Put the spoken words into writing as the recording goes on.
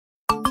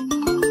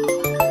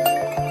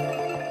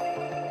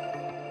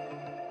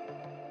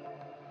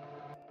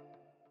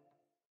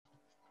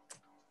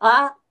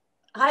Ah,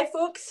 hi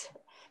folks.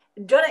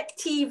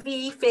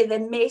 DoricTV for the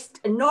most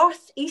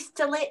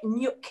northeasterly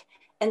nook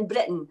in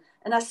Britain,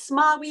 in a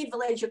small wee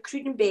village of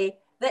Cruden Bay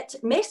that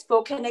most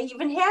folk haven't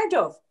even heard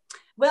of.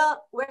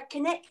 Well, we're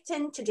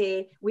connecting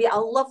today with a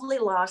lovely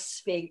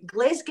lass for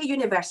Glasgow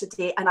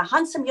University and a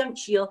handsome young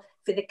chiel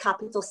for the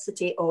capital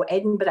city of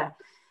Edinburgh.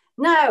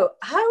 Now,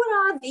 how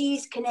are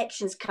these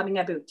connections coming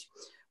about?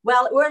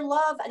 Well, our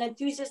love and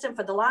enthusiasm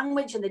for the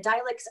language and the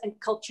dialects and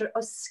culture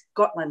of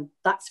Scotland.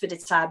 That's what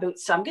it's about.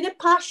 So I'm going to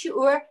pass you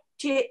over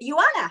to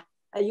Joanna.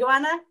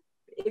 Joanna,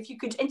 if you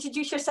could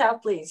introduce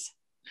yourself, please.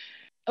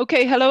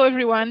 Okay, hello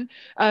everyone.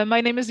 My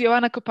name is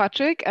Joanna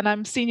Kopaczyk and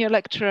I'm Senior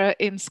Lecturer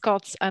in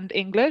Scots and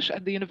English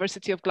at the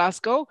University of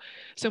Glasgow.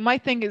 So my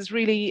thing is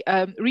really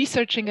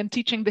researching and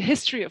teaching the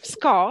history of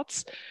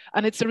Scots,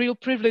 and it's a real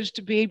privilege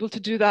to be able to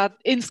do that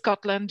in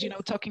Scotland, you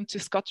know, talking to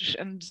Scottish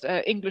and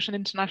English and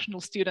international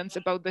students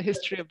about the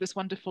history of this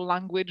wonderful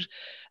language,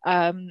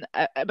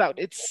 about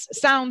its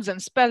sounds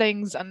and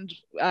spellings and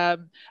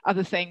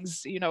other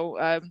things, you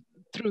know,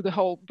 through the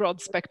whole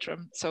broad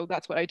spectrum. So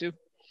that's what I do.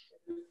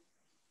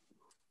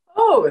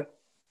 Oh,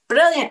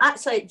 brilliant.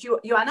 Actually,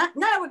 Joanna,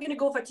 now we're going to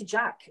go over to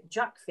Jack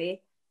for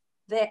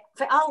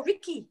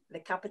Alriki, the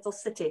capital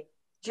city.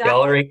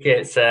 Alriki,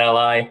 it's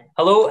Li.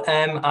 Hello,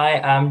 I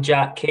am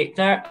Jack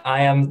Capener.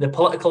 I am the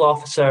political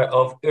officer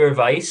of Oor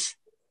Vyce.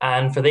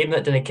 And for them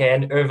that didn't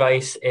ken, Oor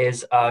Vyce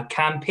is a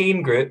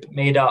campaign group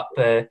made up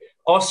of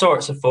all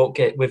sorts of folk.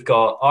 We've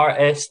got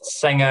artists,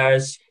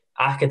 singers,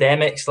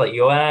 academics like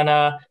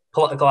Joanna,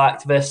 political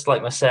activists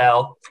like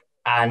myself.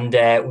 And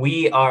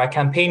we are a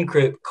campaign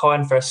group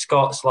calling for a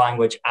Scots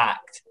Language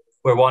Act.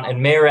 We're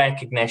wanting more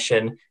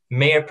recognition,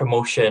 more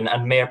promotion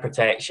and more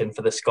protection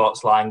for the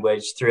Scots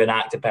language through an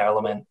Act of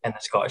Parliament in the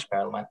Scottish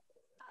Parliament.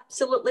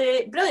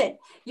 Absolutely brilliant.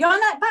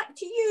 Joanna, back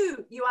to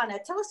you, Joanna.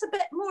 Tell us a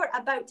bit more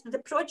about the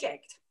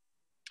project.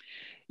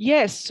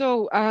 Yes,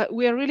 so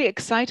we are really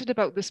excited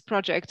about this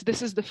project.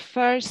 This is the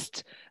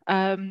first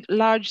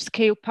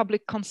large-scale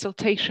public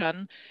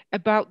consultation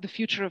about the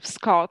future of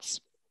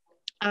Scots.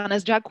 And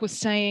as Jack was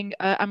saying,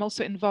 I'm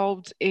also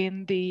involved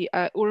in the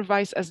Oor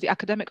Vyce as the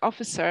academic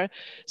officer.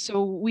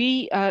 So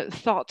we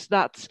thought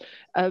that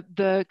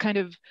the kind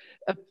of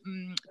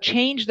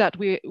change that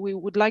we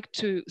would like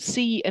to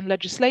see in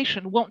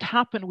legislation won't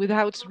happen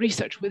without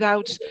research,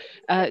 without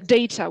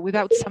data,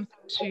 without something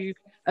to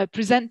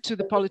present to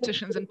the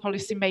politicians and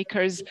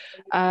policymakers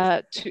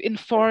to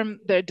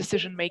inform their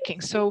decision making.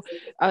 So,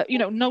 you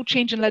know, no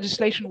change in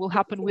legislation will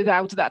happen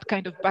without that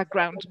kind of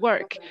background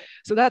work.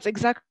 So that's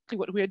exactly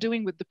what we are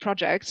doing with the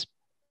project.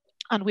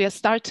 And we are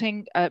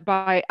starting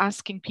by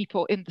asking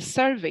people in the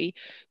survey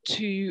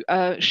to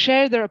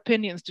share their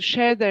opinions, to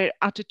share their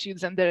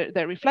attitudes and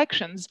their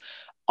reflections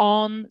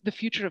on the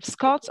future of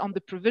Scots, on the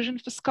provision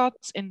for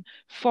Scots in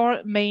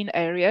 4 main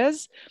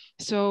areas.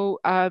 So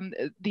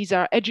these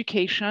are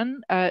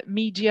education,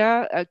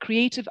 media,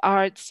 creative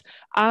arts,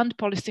 and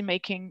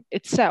policymaking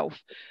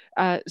itself.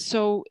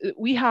 So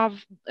we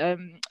have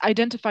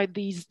identified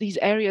these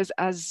areas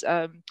as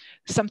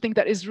something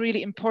that is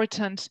really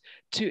important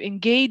to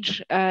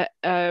engage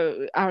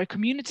our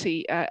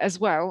community as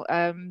well.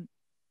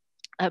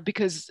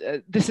 Because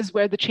this is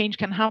where the change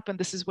can happen.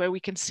 This is where we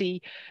can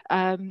see,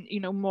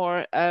 you know,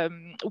 more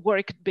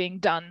work being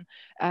done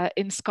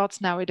in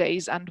Scots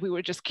nowadays. And we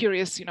were just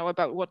curious, you know,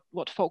 about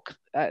what folk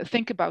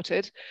think about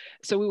it.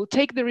 So we will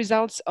take the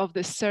results of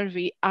this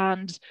survey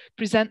and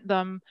present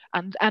them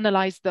and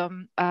analyze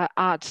them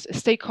at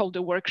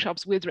stakeholder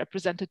workshops with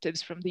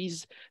representatives from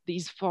these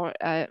 4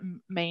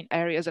 main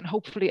areas. And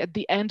hopefully at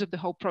the end of the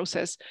whole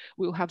process,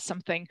 we'll have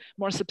something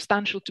more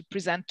substantial to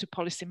present to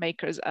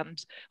policymakers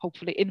and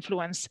hopefully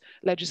influence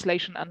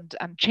legislation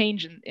and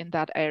change in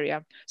that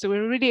area. So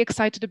we're really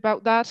excited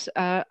about that.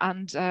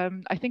 And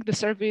I think the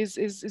survey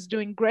is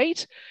doing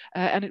great.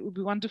 And it would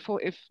be wonderful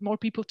if more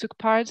people took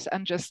part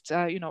and just,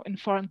 you know,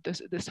 informed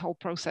this whole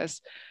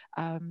process.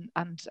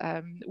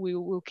 We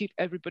will keep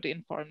everybody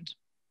informed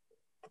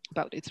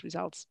about its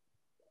results.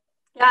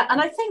 Yeah,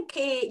 and I think,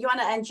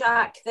 Joanna and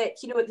Jack,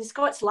 that, you know, the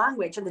Scots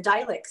language and the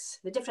dialects,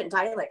 the different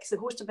dialects, the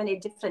host of many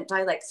different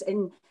dialects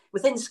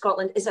within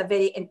Scotland is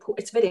very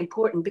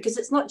important, because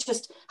it's not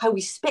just how we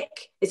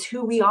speak, it's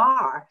who we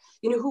are,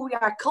 you know, who we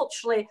are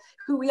culturally,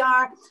 who we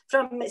are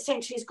from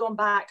centuries gone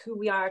back, who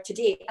we are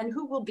today, and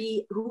who will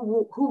be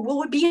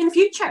in the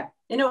future.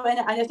 You know, and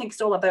I think it's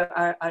all about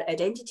our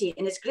identity.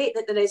 And it's great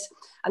that there is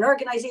an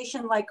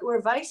organisation like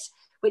Oor Vyce,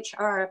 which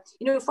are,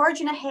 you know,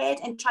 forging ahead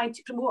and trying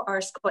to promote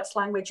our Scots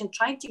language and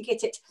trying to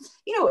get it,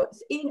 you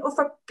know,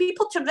 for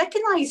people to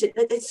recognise it,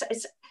 that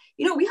it's,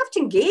 you know, we have to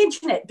engage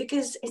in it,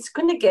 because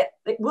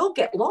it will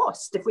get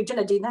lost if we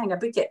don't do anything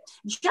about it.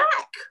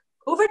 Jack,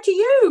 over to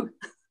you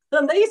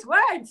on these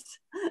words.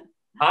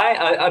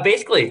 I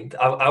basically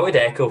would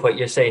echo what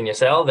you're saying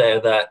yourself there,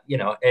 that, you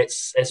know,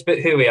 it's about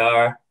who we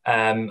are,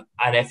 and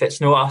if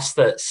it's no us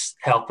that's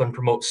helping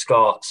promote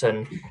Scots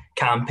and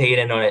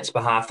campaigning on its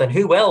behalf, then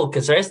who will?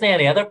 Because there isn't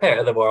any other part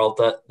of the world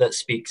that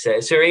speaks it.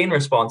 It's your own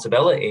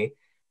responsibility.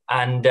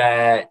 And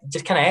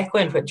just kind of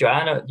echoing what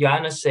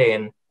Joanna's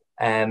saying,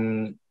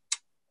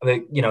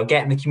 about, you know,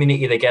 getting the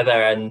community together.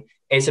 And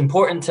it's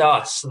important to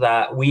us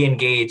that we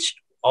engage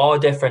all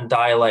different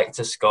dialects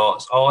of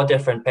Scots, all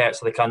different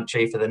parts of the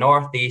country, from the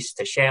northeast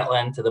to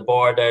Shetland, to the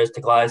borders,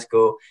 to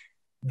Glasgow,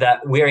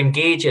 that we're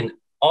engaging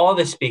all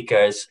the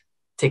speakers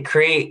to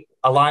create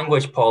a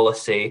language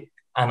policy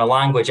and a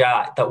language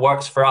act that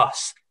works for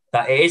us,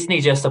 that it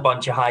isn't just a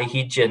bunch of high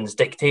Hegians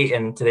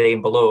dictating to the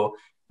aim below,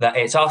 that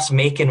it's us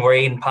making our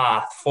own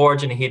path,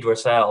 forging ahead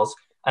ourselves.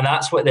 And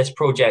that's what this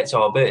project's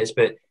all about. It's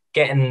about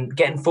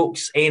getting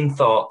folks' own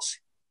thoughts,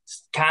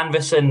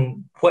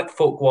 canvassing what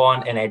folk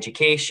want in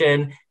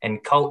education, in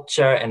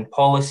culture, in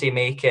policy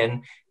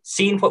making,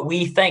 seeing what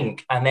we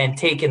think, and then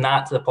taking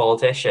that to the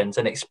politicians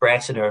and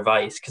expressing our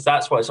voice, because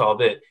that's what it's all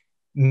about,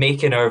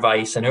 making our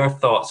voice and our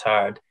thoughts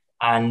heard.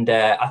 And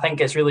I think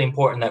it's really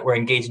important that we're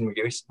engaging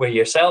with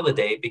yourself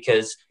today,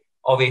 because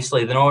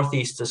obviously the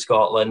northeast of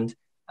Scotland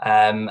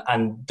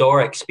and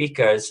Doric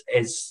speakers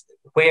is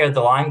where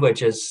the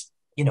language is,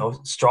 you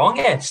know,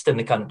 strongest in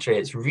the country.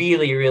 It's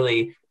really,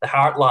 really the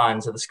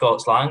heartlands of the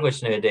Scots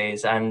language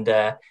nowadays. And,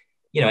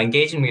 you know,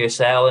 engaging with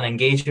yourself and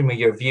engaging with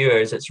your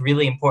viewers, it's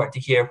really important to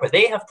hear what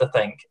they have to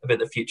think about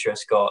the future of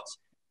Scots.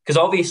 Because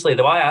obviously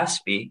the way I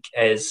speak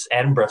is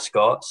Edinburgh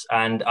Scots,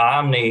 and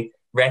I'm the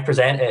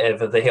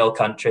representative of the Hill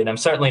Country, and I'm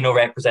certainly no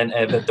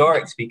representative of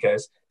Doric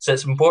speakers. So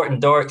it's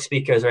important Doric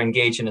speakers are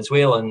engaging as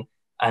well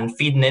and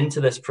feeding into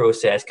this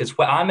process, because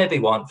what I maybe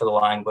want for the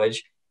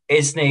language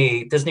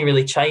doesn't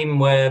really chime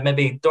with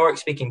maybe Doric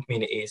speaking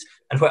communities,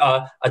 and what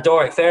a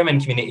Doric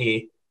farming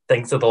community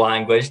thinks of the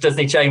language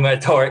doesn't chime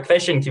with a Doric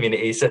fishing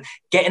community. So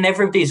getting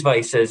everybody's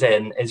voices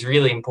in is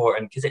really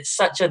important, because it's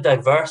such a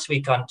diverse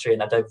wee country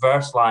and a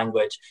diverse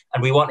language,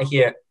 and we want to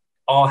hear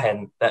all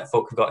that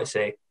folk have got to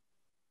say.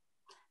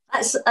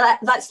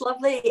 That's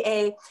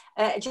lovely,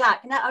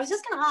 Jack. Now, I was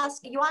just going to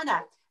ask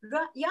Joanna,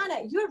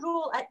 your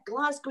role at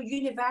Glasgow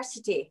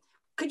University,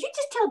 could you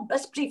just tell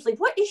us briefly,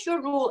 what is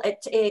your role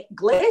at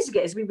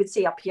Glasgow, as we would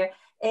say up here?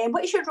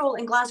 What is your role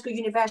in Glasgow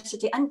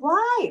University, and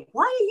why?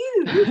 Why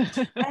are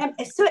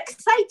you so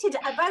excited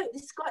about the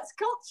Scots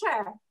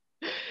culture?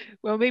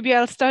 Well, maybe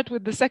I'll start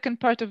with the second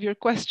part of your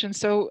question.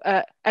 So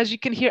as you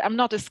can hear, I'm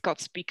not a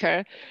Scots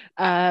speaker.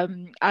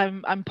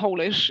 I'm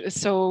Polish.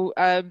 So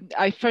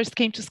I first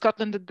came to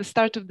Scotland at the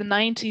start of the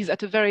 90s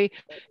at a very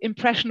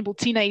impressionable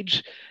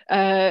teenage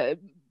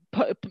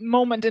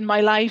moment in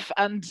my life,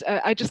 and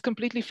I just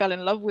completely fell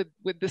in love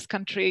with this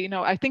country. You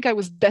know, I think I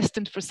was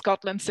destined for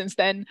Scotland since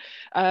then,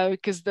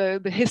 because the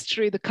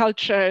history, the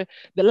culture,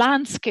 the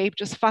landscape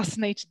just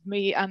fascinated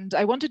me, and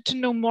I wanted to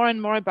know more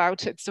and more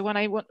about it. So when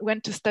I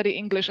went to study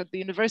English at the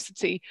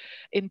university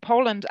in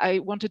Poland, I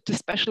wanted to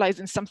specialize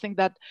in something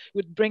that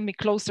would bring me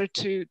closer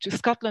to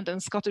Scotland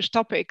and Scottish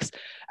topics,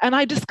 and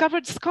I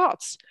discovered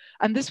Scots.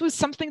 And this was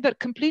something that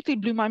completely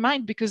blew my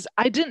mind, because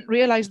I didn't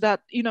realize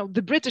that, you know,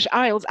 the British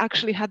Isles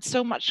actually had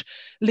so much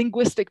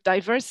linguistic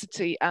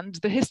diversity, and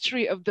the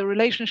history of the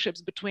relationships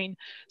between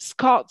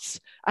Scots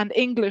and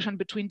English and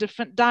between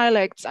different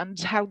dialects, and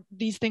how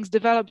these things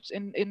developed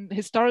in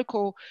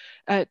historical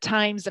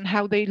times, and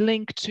how they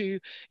link to,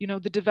 you know,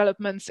 the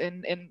developments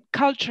in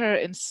culture,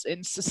 in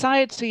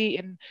society,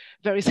 in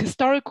various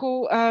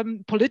historical,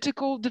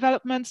 political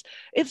developments.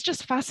 It's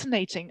just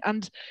fascinating.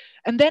 And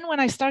then when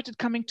I started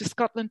coming to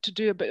Scotland to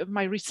do a bit of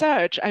my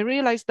research, I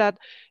realized that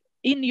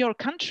in your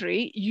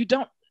country, you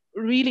don't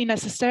really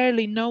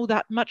necessarily know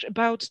that much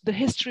about the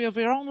history of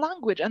your own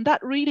language. And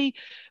that really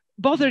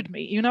bothered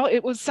me. You know,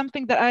 it was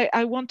something that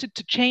I wanted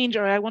to change,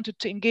 or I wanted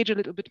to engage a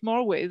little bit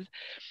more with.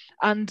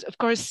 And of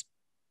course,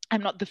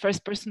 I'm not the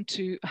first person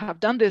to have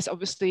done this.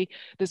 Obviously,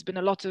 there's been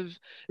a lot of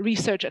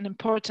research and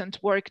important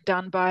work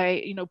done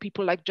by, you know,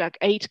 people like Jack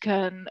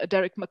Aitken,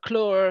 Derek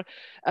McClure,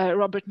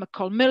 Robert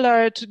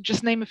McCall-Miller, to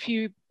just name a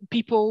few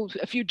people,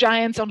 a few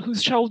giants on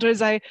whose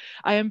shoulders I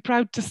am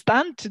proud to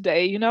stand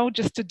today, you know,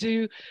 just to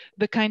do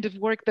the kind of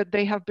work that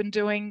they have been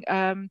doing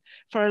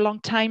for a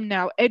long time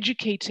now,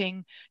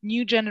 educating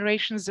new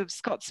generations of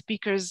Scots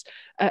speakers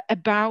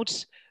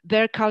about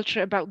their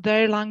culture, about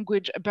their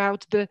language,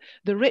 about the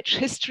rich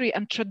history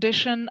and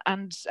tradition,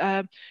 and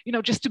you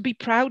know, just to be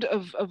proud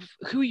of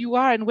who you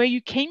are and where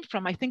you came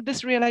from. I think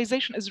this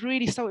realization is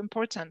really so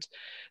important.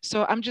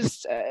 So I'm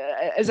just,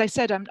 as I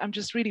said, I'm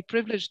just really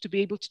privileged to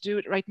be able to do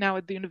it right now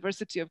at the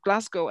University of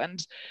Glasgow.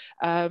 And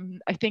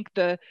I think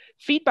the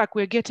feedback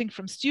we're getting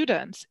from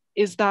students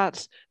is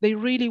that they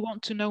really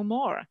want to know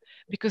more,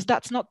 because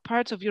that's not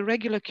part of your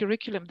regular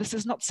curriculum. This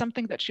is not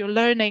something that you're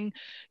learning,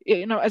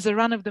 you know, as a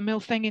run-of-the-mill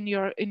thing in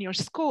your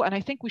school. And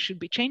I think we should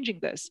be changing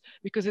this,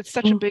 because it's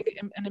such a big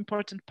and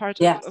important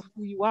part of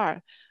who you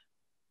are,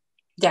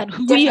 and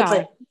who we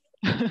are.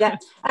 Yeah,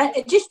 and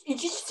you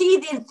just see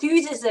the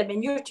enthusiasm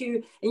in your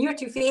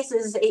two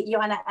faces,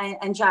 Joanna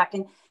and Jack,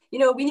 and you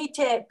know, we need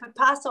to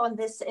pass on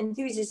this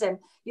enthusiasm,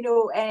 you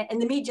know, in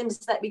the mediums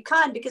that we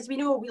can, because we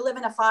know we live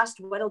in a fast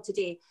world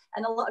today,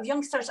 and a lot of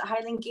youngsters are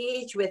highly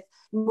engaged with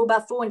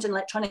mobile phones and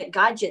electronic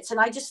gadgets. And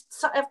I just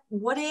sort of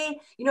worry,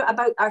 you know,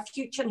 about our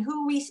future and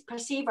who we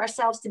perceive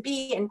ourselves to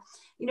be, and,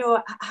 you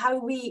know, how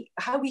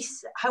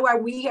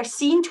are we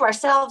seen to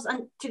ourselves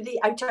and to the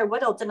outer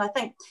world. And I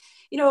think,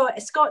 you know,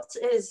 Scots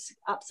is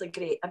absolutely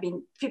great. I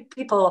mean,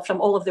 people from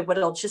all over the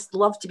world just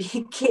love to be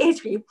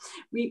engaged.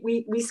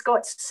 We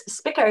Scots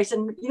speakers,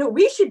 and, you know,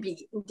 we should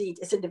be, indeed,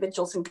 as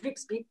individuals and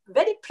groups, be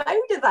very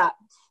proud of that.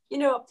 You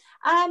know,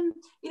 and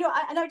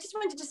I just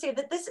wanted to say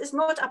that this is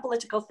not a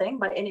political thing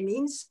by any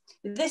means.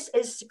 This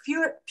is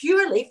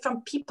purely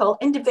from people,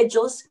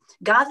 individuals,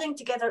 gathering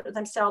together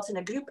themselves in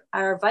a group,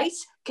 Oor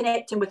Vyce,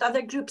 connecting with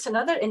other groups and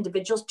other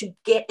individuals to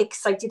get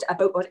excited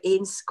about our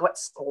own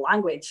Scots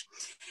language.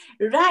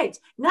 Right,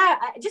 now,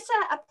 just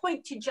a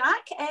point to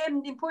Jack,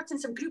 the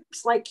importance of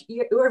groups like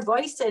Oor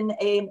Vyce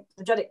and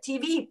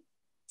DoricTV.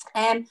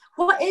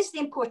 What is the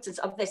importance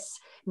of this,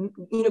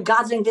 you know,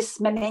 gathering this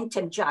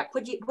momentum, Jack?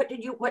 What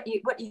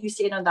are you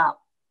saying on that?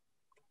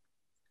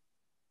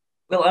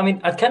 Well, I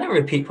mean, I'd kind of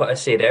repeat what I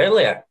said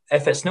earlier.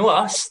 If it's no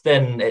us,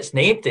 then it's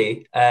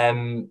nobody.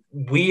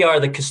 We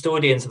are the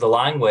custodians of the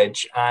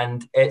language,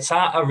 and it's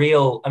at a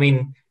real, I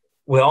mean,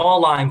 with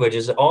all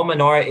languages, all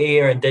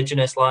minority or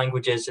indigenous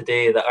languages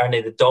today that are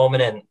the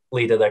dominant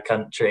lead of their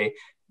country,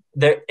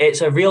 it's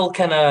a real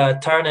kind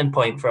of turning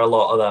point for a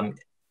lot of them.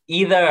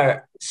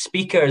 Either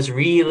speakers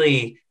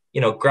really,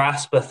 you know,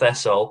 grasp the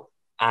thistle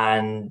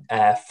and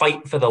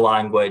fight for the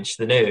language,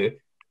 the new,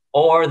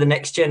 or the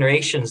next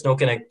generation's not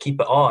going to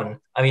keep it on.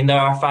 I mean, there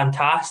are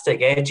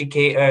fantastic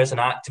educators and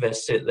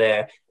activists out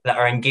there that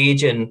are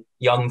engaging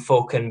young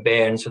folk and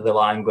bairns with the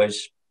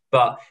language,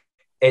 but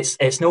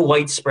it's not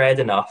widespread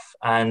enough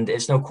and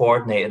it's not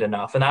coordinated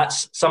enough. And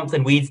that's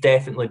something we'd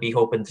definitely be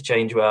hoping to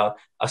change with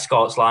a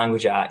Scots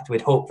Language Act.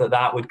 We'd hope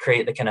that would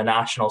create the kind of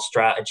national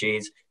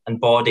strategies and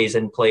bodies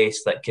in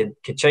place that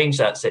could change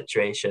that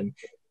situation.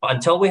 But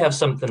until we have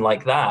something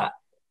like that,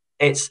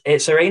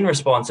 it's our own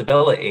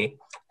responsibility.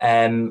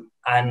 And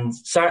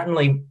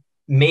certainly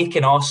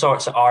making all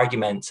sorts of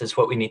arguments is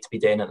what we need to be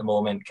doing at the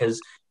moment,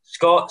 because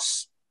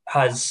Scots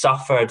has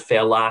suffered for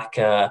a lack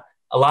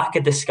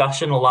of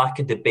discussion, a lack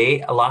of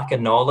debate, a lack of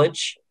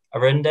knowledge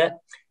around it.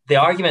 The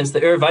arguments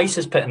that Oor Vyce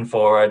is putting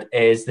forward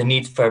is the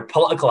need for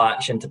political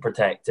action to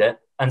protect it.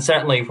 And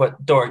certainly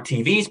what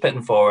DoricTV is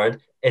putting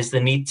forward is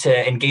the need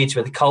to engage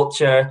with the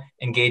culture,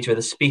 engage with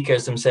the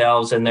speakers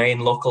themselves in their own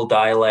local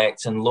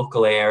dialects and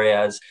local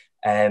areas,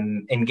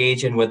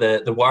 engaging with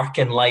the work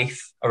and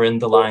life around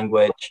the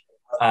language.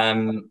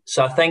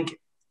 So I think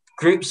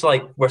groups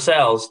like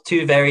ourselves,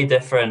 two very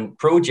different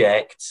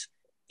projects,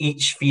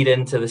 each feed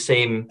into the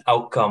same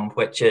outcome,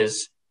 which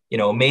is, you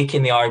know,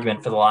 making the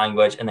argument for the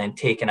language and then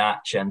taking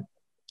action.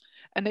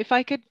 And if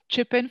I could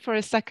chip in for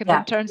a second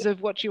in terms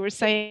of what you were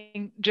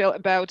saying, Jill,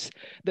 about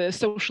the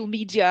social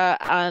media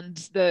and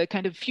the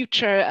kind of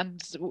future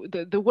and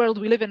the world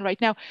we live in right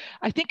now,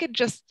 I think it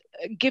just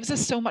gives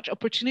us so much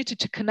opportunity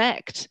to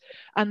connect.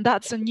 And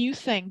that's a new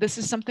thing. This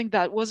is something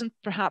that wasn't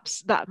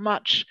perhaps that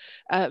much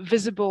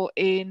visible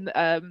in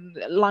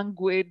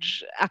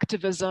language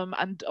activism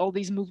and all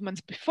these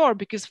movements before,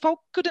 because folk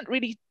couldn't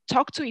really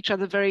talk to each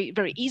other very,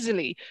 very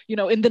easily. You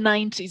know, in the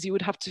 90s, you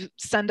would have to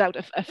send out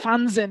a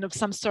fanzine of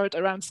some sort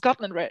around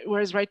Scotland,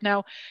 whereas right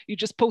now you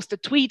just post a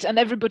tweet and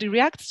everybody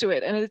reacts to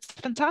it, and it's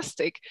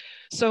fantastic.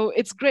 So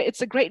it's great.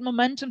 It's a great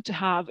momentum to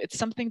have. It's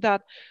something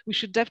that we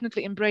should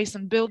definitely embrace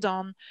and build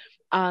on.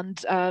 And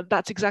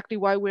that's exactly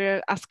why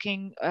we're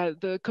asking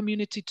the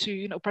community to,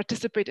 you know,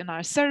 participate in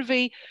our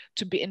survey,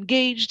 to be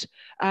engaged,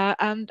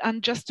 and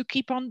just to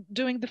keep on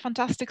doing the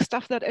fantastic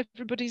stuff that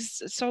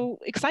everybody's so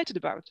excited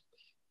about.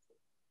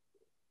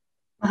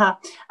 And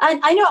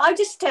I know I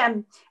just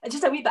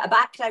a wee bit of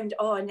background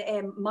on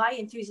my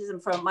enthusiasm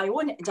for my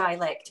own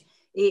dialect,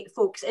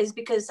 folks, is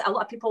because a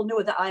lot of people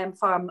know that I am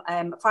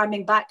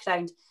farming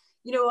background,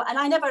 you know, and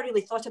I never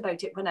really thought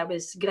about it when I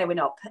was growing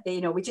up.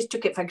 You know, we just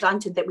took it for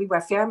granted that we were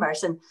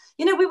farmers, and,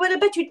 you know, we were a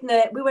bit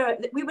out we were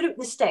out in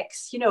the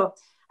sticks, you know.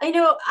 I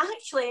know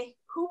actually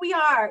who we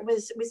are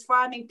was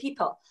farming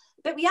people,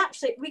 but we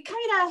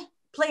kind of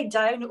played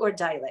down our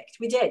dialect.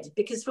 We did,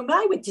 because when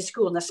I went to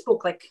school and I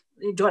spoke like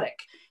Doric,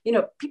 you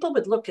know, people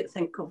would look and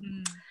think, oh,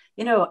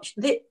 you know,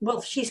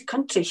 well, she's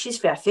country, she's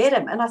fair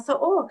Fairham. And I thought,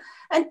 oh,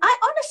 and I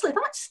honestly,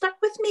 that stuck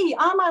with me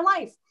all my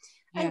life.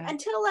 And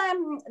until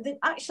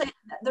actually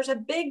there's a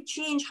big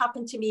change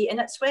happened to me, and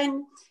it's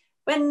when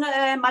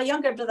my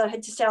younger brother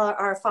had to sell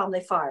our family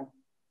farm.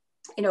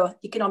 You know,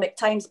 economic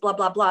times, blah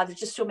blah blah. There's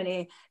just so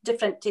many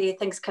different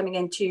things coming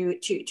into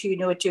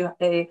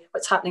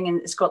what's happening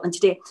in Scotland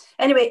today.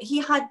 Anyway, he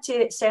had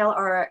to sell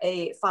our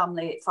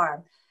family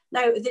farm.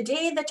 Now, the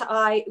day that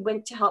I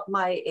went to help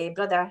my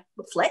brother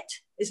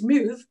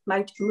move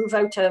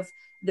out of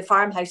the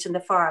farmhouse and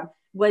the farm,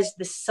 was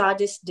the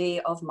saddest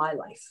day of my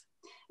life,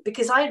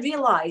 because I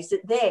realised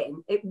that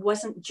then it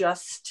wasn't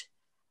just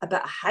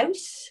about a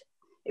house.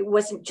 It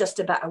wasn't just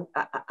about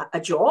a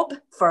job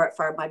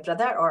for my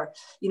brother, or,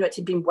 you know, it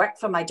had been work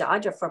for my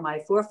dad or for my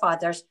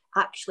forefathers.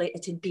 Actually,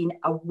 it had been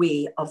a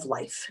way of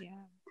life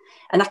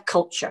and a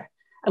culture.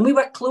 And we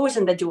were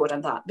closing the door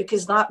on that,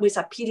 because that was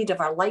a period of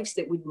our lives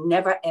that would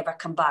never, ever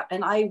come back.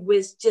 And I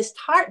was just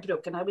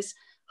heartbroken. I was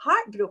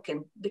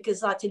heartbroken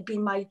because that had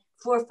been my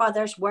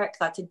forefathers' work.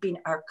 That had been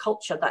our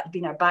culture. That had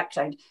been our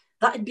background.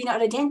 That had been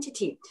our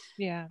identity.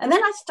 Yeah. And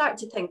then I started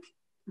to think,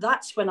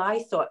 that's when I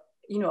thought,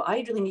 you know,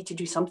 I really need to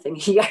do something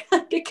here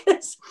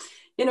because,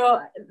 you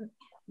know,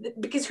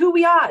 because who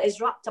we are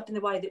is wrapped up in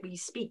the way that we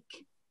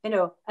speak, you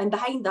know, and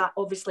behind that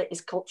obviously is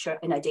culture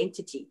and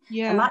identity.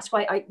 Yeah. And that's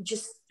why I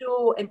just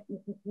so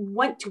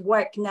want to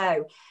work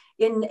now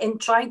in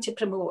trying to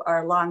promote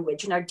our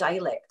language and our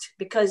dialect,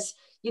 because,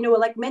 you know,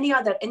 like many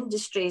other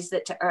industries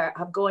that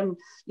have gone,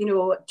 you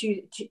know,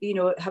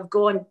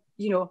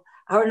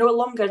 are no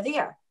longer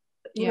there.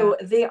 You know,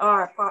 they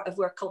are part of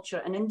our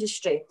culture and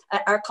industry,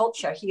 our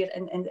culture here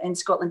in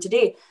Scotland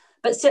today.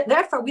 But so,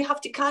 therefore, we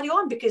have to carry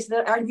on, because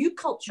there are new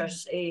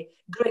cultures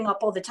growing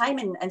up all the time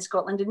in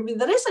Scotland. And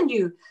there is a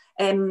new,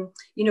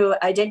 you know,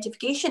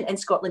 identification in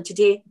Scotland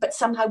today. But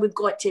somehow we've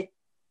got to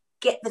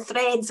get the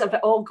threads of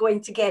it all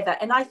going together.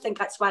 And I think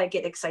that's why I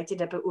get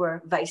excited about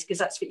Oor Vyce, because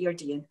that's what you're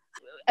doing.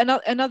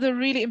 Another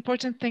really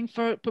important thing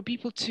for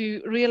people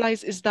to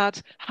realize is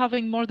that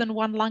having more than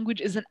one language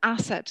is an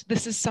asset.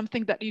 This is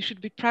something that you should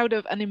be proud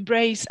of and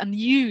embrace and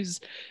use.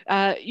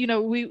 You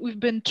know, we've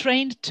been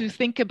trained to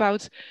think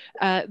about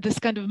this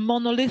kind of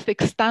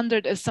monolithic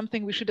standard as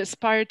something we should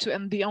aspire to,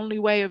 and the only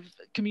way of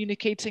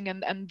communicating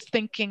and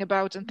thinking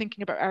about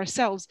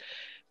ourselves.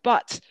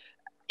 But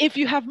if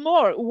you have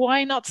more,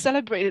 why not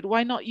celebrate it?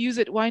 Why not use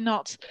it? Why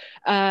not,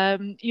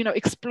 you know,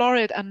 explore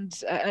it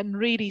and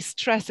really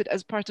stress it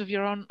as part of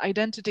your own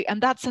identity?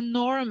 And that's a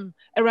norm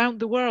around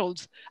the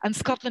world. And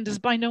Scotland is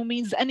by no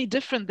means any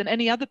different than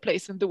any other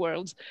place in the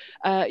world,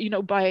 you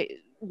know, by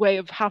way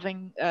of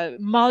having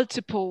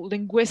multiple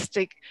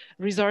linguistic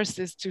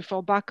resources to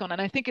fall back on.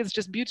 And I think it's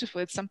just beautiful.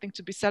 It's something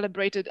to be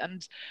celebrated,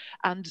 and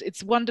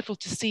it's wonderful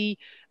to see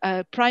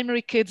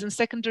primary kids and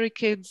secondary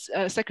kids,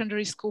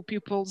 secondary school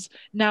pupils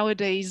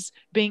nowadays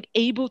being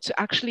able to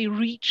actually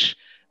reach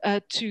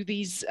to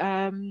these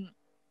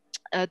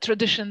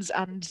traditions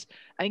and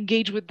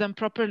engage with them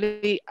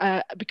properly,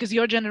 because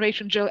your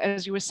generation, Jill,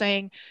 as you were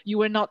saying, you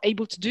were not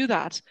able to do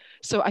that.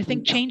 So I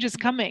think change is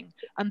coming,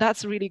 and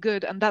that's really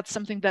good. And that's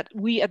something that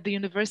we at the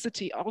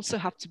university also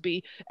have to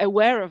be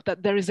aware of,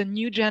 that there is a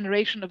new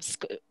generation of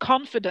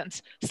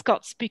confident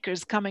Scots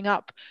speakers coming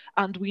up,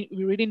 and we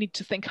really need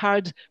to think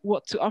hard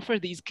what to offer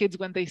these kids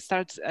when they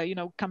start, you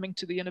know, coming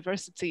to the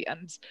university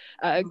and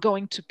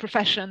going to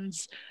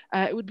professions.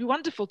 It would be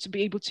wonderful to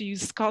be able to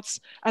use Scots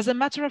as a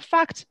matter of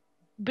fact,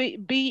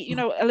 be you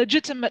know, a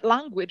legitimate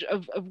language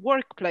of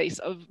workplace,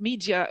 of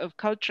media, of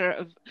culture,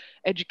 of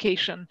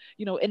education,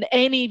 you know, in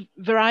any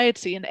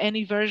variety, in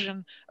any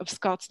version of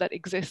Scots that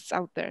exists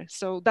out there.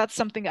 So that's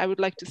something I would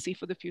like to see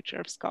for the future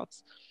of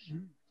Scots.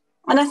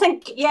 And I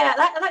think, yeah,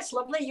 that's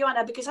lovely,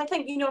 Joanna, because I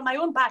think, you know, my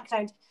own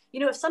background,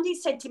 you know, if somebody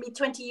said to me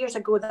 20 years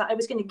ago that I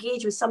was going to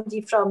engage with somebody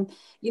from,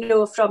 you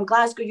know, from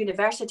Glasgow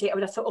University, I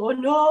would have thought, oh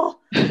no,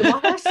 the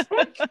way I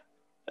speak.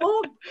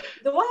 Oh,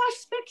 the way I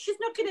speak, she's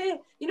not going to,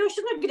 you know,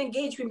 she's not going to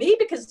engage with me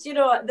because, you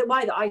know, the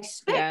way that I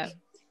speak,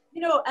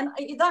 you know, and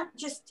that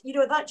just, you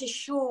know, that just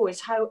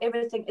shows how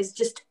everything is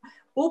just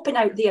open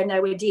out there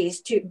nowadays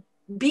to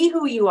be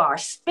who you are,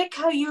 speak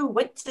how you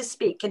want to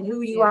speak and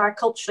who you are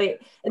culturally.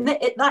 And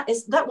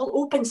that will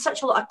open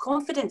such a lot of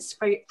confidence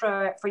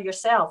for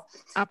yourself.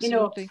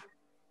 Absolutely. You know,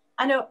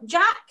 I know,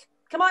 Jack,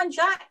 come on,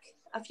 Jack,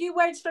 a few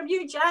words from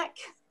you, Jack.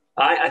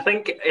 I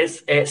think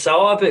it's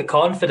all about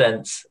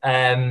confidence.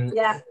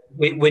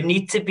 We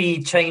need to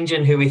be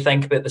changing who we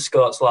think about the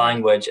Scots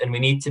language, and we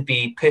need to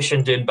be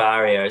pushing down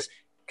barriers.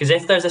 Because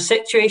if there's a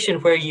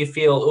situation where you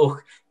feel, oh,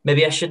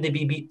 maybe I shouldn't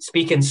be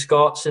speaking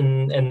Scots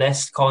in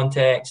this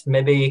context,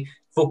 maybe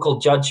folk will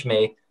judge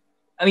me.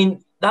 I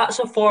mean, that's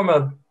a form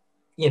of,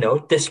 you know,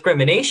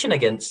 discrimination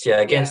against you,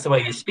 against the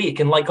way you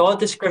speak. And like all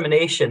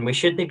discrimination, we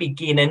shouldn't be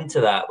getting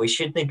into that. We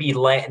shouldn't be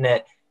letting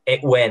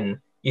it win.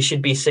 You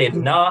should be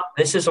saying, nah,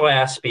 this is the way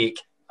I speak.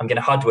 I'm going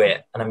to hudway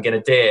it and I'm going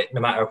to do it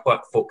no matter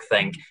what folk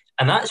think.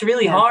 And that's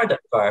really hard at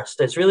first.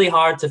 It's really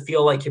hard to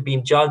feel like you're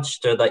being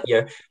judged or that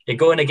you're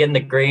going against the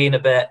grain a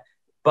bit.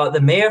 But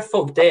the more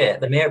folk do it,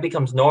 the more it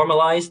becomes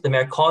normalised, the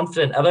more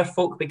confident other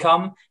folk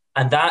become.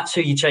 And that's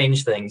how you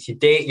change things. You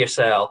date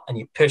yourself and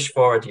you push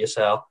forward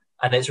yourself.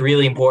 And it's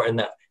really important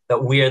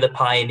that we're the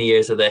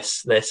pioneers of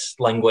this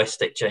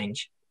linguistic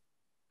change.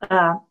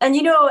 And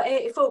you know,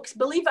 folks,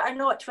 believe it or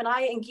not, when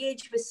I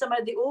engage with some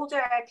of the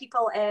older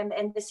people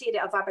in this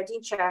area of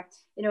Aberdeenshire,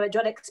 you know, a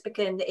Doric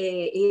speaking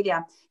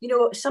area, you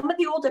know, some of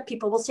the older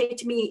people will say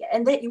to me,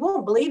 and that you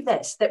won't believe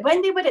this, that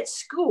when they were at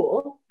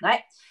school,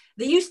 right,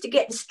 they used to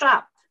get the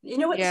strap. You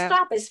know what the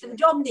strap is for the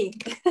Domini?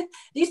 They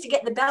used to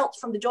get the belt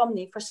from the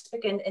Domini for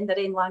speaking in their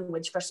own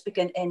language, for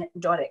speaking in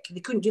Doric.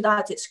 They couldn't do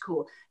that at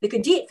school. They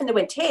could do it when they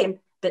went home,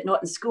 but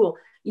not in school.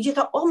 You just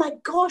thought, oh my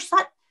gosh,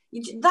 that,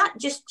 that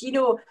just, you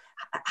know,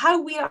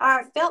 how we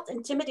are felt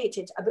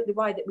intimidated about the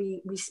way that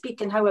we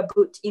speak, and how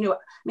about, you know, I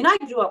mean, I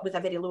grew up with a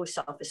very low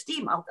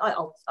self-esteem.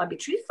 I'll be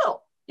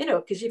truthful, you know,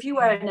 because if you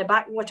were in a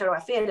backwater or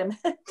a fairham,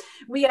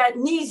 we are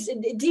knees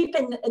deep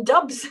in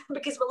dubs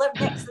because we live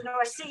next to the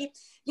North Sea,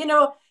 you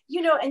know,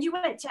 and you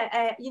went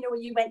to,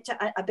 you went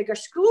to a bigger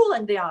school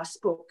and they all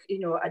spoke, you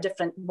know, a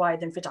different way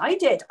than what I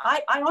did.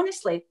 I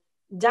honestly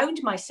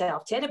downed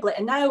myself terribly.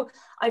 And now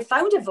I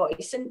found a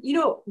voice, and, you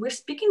know, we're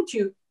speaking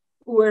to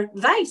Oor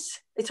Vyce.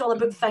 It's all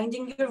about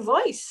finding your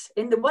voice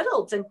in the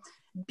world and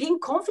being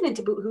confident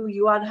about who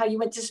you are and how you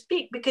want to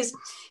speak. Because,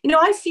 you know,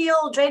 I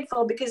feel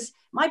dreadful because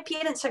my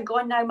parents are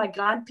gone now, my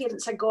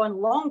grandparents are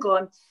gone, long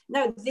gone.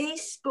 Now they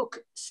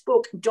spoke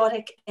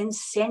Doric in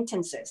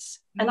sentences.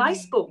 And I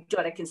spoke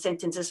Doric in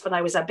sentences when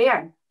I was a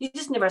bairn. You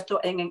just never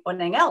thought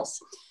anything else.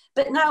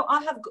 But now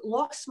I have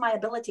lost my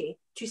ability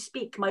to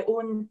speak my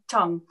own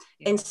tongue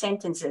in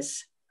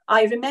sentences.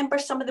 I remember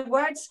some of the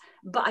words,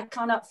 but I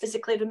cannot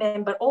physically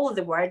remember all of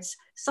the words.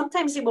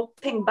 Sometimes they will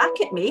ping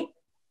back at me.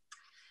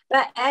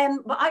 But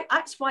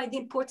that's why the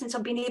importance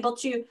of being able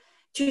to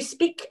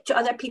speak to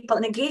other people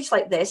and engage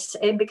like this,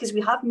 because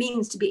we have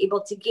means to be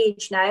able to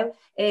engage now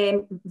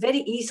very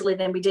easily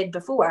than we did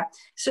before.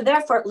 So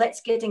therefore,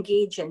 let's get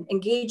engaging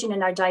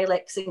in our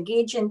dialects,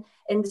 engaging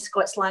in the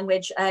Scots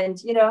language,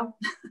 and, you know,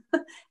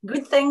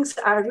 good things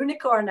are around the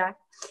corner.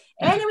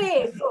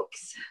 Anyway,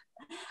 folks,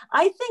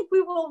 I think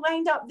we will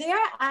wind up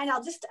there, and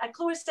I'll just a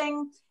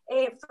closing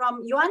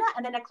from Joanna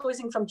and then a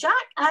closing from Jack,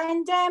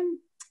 and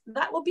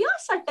that will be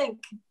us, I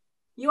think.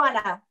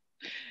 Joanna.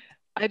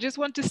 I just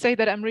want to say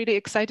that I'm really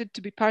excited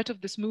to be part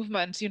of this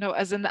movement. You know,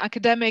 as an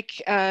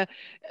academic,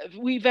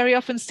 we very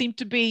often seem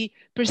to be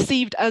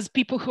perceived as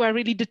people who are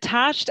really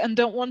detached and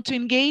don't want to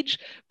engage.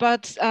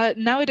 But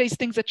nowadays,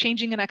 things are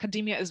changing in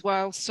academia as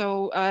well.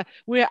 So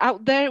we're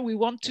out there. We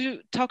want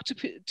to talk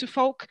to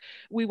folk.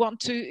 We want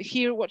to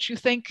hear what you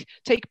think.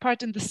 Take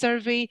part in the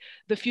survey.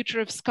 The future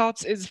of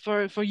Scots is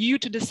for you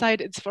to decide.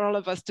 It's for all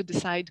of us to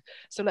decide.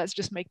 So let's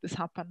just make this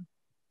happen.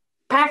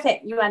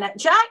 Perfect, Joanna.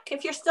 Jack,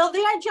 if you're still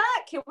there,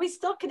 Jack, are we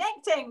still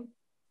connecting?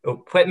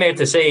 Well, what more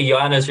to say?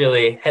 Joanna's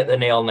really hit the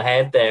nail on the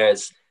head there.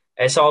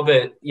 It's all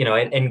about, you know,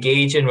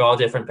 engaging with all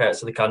different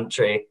parts of the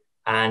country,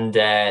 and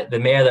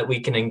the more that we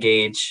can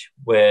engage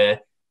with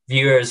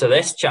viewers of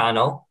this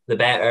channel, the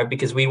better,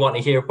 because we want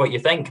to hear what you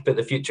think about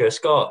the future of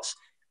Scots.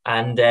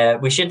 And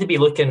we shouldn't be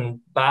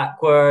looking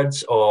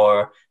backwards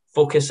or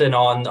focusing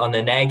on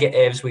the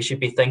negatives. We should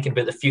be thinking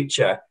about the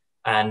future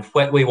and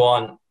what we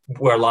want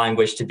our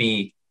language to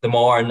be. The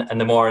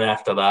morn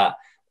after that,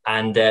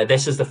 and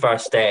this is the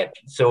first step.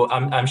 So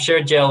I'm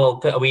sure Jill will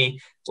put a wee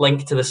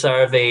link to the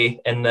survey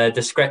in the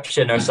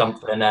description or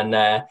something,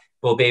 and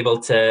we'll be able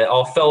to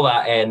all fill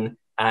that in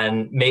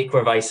and make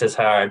our voices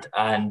heard,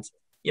 and,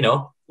 you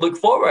know, look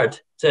forward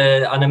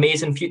to an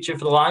amazing future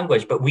for the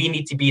language. But we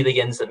need to be the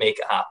ones that make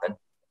it happen.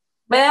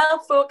 Well,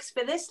 folks,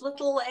 for this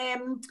little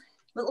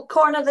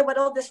corner of the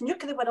world, this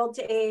nook of the world,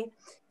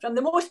 from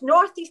the most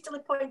northeasterly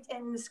point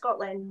in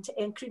Scotland,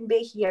 in Croon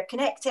Bay here,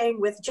 connecting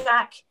with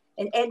Jack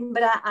in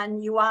Edinburgh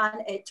and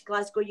Joanne at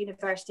Glasgow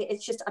University.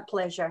 It's just a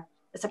pleasure.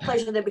 It's a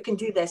pleasure that we can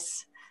do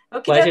this.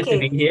 Okay, Pleasure to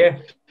be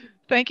here.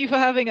 Thank you for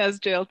having us,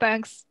 Jill.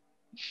 Thanks.